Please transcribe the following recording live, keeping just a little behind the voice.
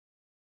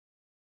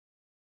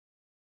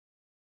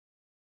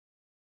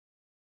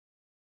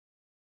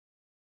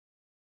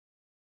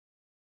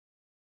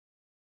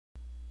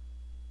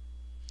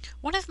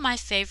One of my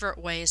favorite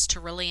ways to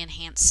really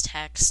enhance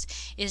text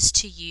is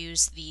to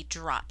use the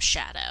drop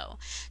shadow.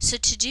 So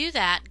to do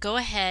that, go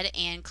ahead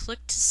and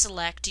click to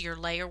select your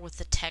layer with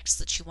the text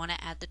that you want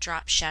to add the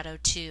drop shadow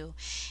to.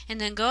 And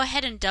then go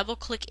ahead and double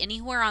click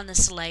anywhere on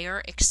this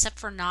layer except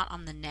for not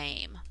on the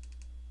name.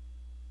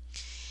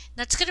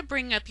 That's going to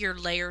bring up your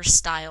layer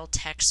style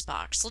text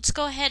box. Let's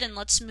go ahead and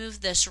let's move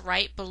this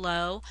right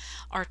below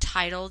our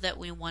title that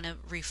we want to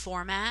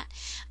reformat.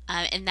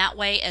 And that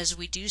way, as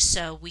we do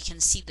so, we can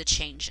see the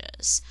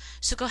changes.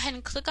 So go ahead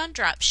and click on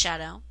drop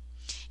shadow.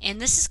 And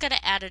this is going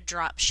to add a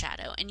drop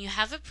shadow. And you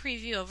have a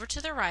preview over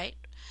to the right,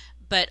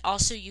 but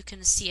also you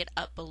can see it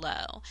up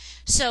below.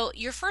 So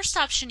your first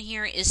option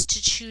here is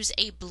to choose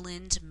a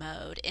blend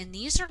mode, and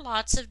these are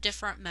lots of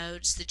different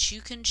modes that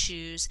you can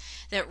choose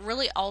that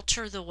really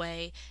alter the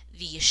way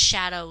the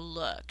shadow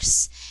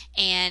looks.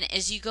 And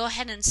as you go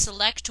ahead and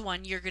select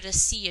one, you're going to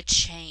see a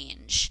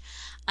change.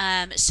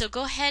 So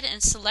go ahead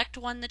and select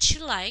one that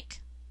you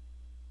like.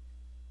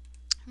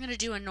 I'm going to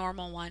do a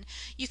normal one.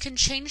 You can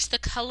change the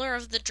color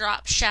of the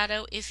drop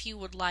shadow if you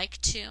would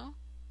like to.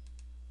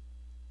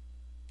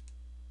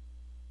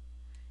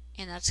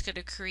 And that's going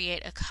to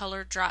create a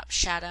color drop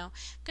shadow.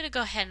 I'm going to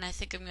go ahead and I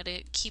think I'm going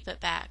to keep it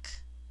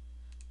back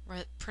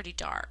pretty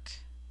dark.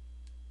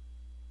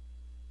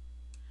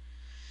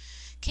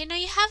 Okay, now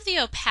you have the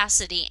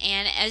opacity,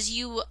 and as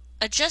you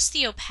adjust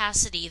the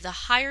opacity, the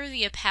higher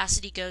the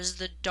opacity goes,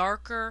 the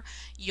darker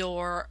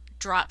your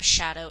drop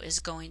shadow is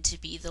going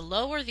to be. The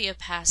lower the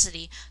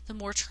opacity, the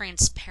more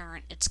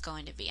transparent it's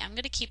going to be. I'm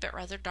going to keep it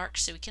rather dark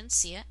so we can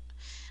see it.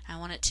 I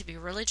want it to be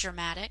really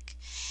dramatic.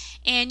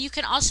 And you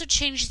can also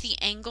change the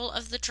angle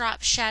of the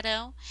drop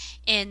shadow,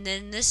 and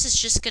then this is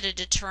just going to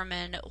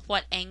determine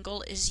what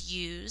angle is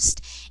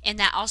used, and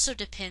that also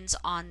depends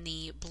on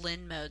the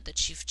blend mode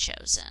that you've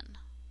chosen.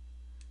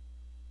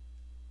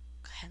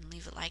 Go ahead and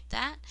leave it like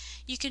that.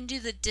 You can do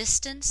the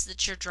distance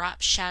that your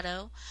drop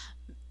shadow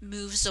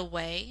moves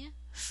away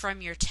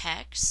from your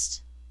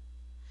text.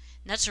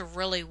 And that's a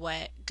really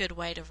good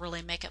way to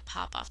really make it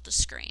pop off the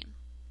screen.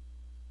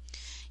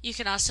 You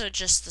can also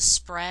adjust the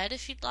spread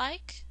if you'd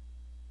like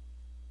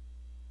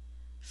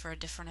for a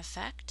different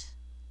effect.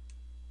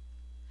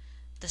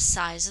 The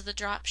size of the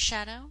drop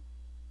shadow.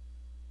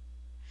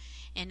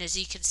 And as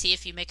you can see,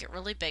 if you make it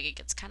really big, it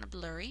gets kind of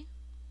blurry.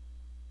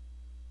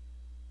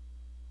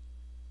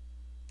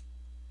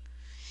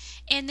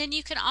 And then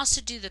you can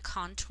also do the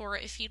contour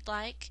if you'd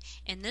like,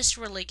 and this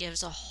really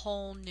gives a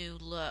whole new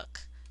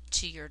look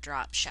to your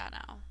drop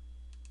shadow.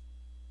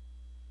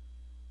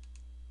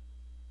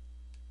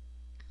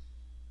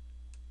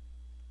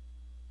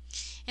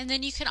 And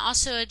then you can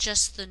also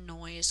adjust the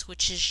noise,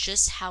 which is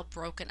just how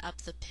broken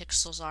up the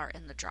pixels are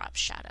in the drop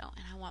shadow.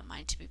 And I want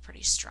mine to be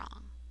pretty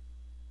strong.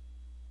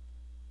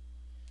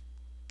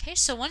 Okay,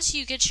 so once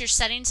you get your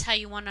settings how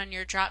you want on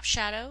your drop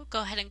shadow,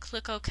 go ahead and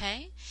click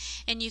OK.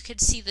 And you can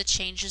see the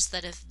changes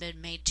that have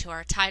been made to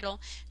our title.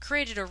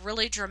 Created a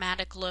really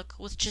dramatic look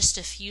with just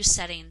a few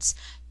settings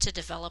to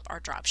develop our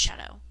drop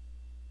shadow.